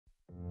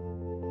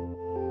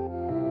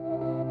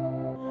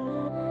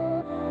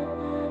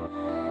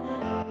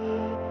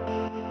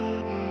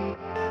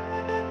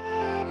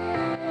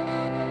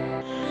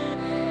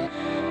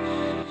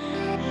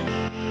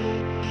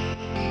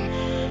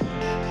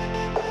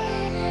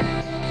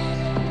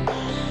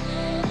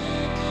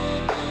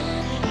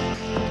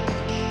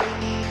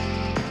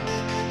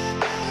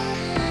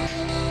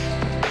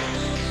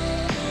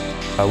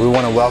We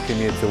want to welcome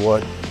you to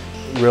what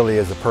really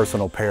is a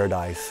personal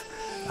paradise.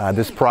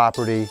 This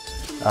property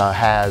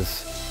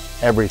has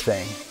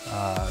everything.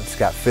 It's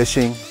got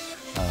fishing.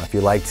 If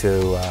you like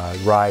to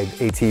ride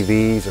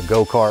ATVs or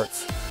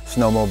go-karts,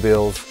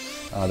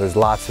 snowmobiles, there's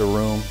lots of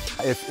room.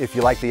 If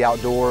you like the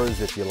outdoors,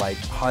 if you like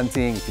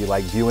hunting, if you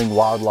like viewing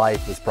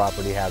wildlife, this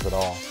property has it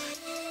all.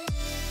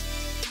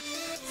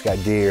 It's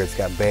got deer, it's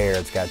got bear,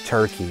 it's got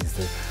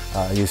turkeys.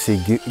 You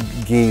see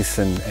geese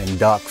and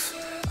ducks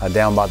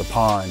down by the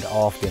pond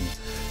often.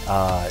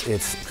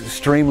 It's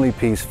extremely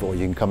peaceful.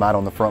 You can come out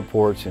on the front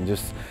porch and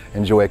just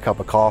enjoy a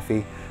cup of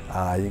coffee.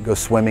 You can go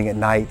swimming at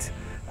night.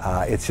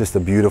 It's just a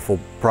beautiful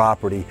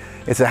property.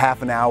 It's a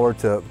half an hour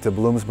to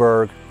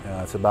Bloomsburg.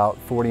 It's about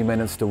 40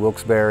 minutes to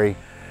Wilkes-Barre.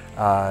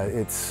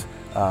 It's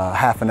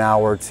half an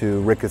hour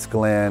to Ricketts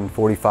Glen,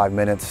 45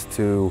 minutes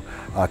to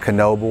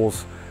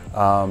Knoebels.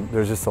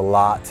 There's just a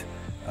lot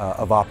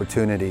of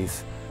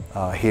opportunities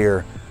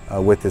here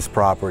with this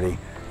property.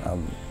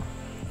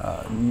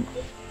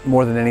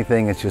 More than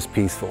anything, it's just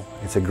peaceful.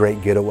 It's a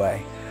great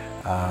getaway.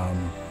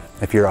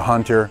 If you're a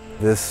hunter,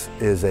 this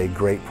is a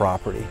great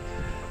property.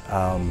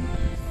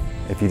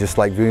 If you just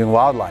like viewing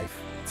wildlife,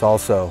 it's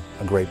also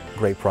a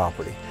great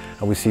property.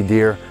 We see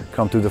deer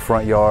come through the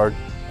front yard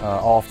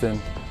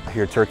often. I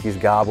hear turkeys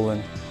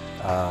gobbling,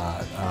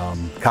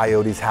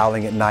 coyotes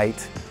howling at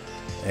night,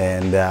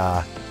 and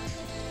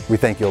we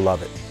think you'll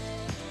love it.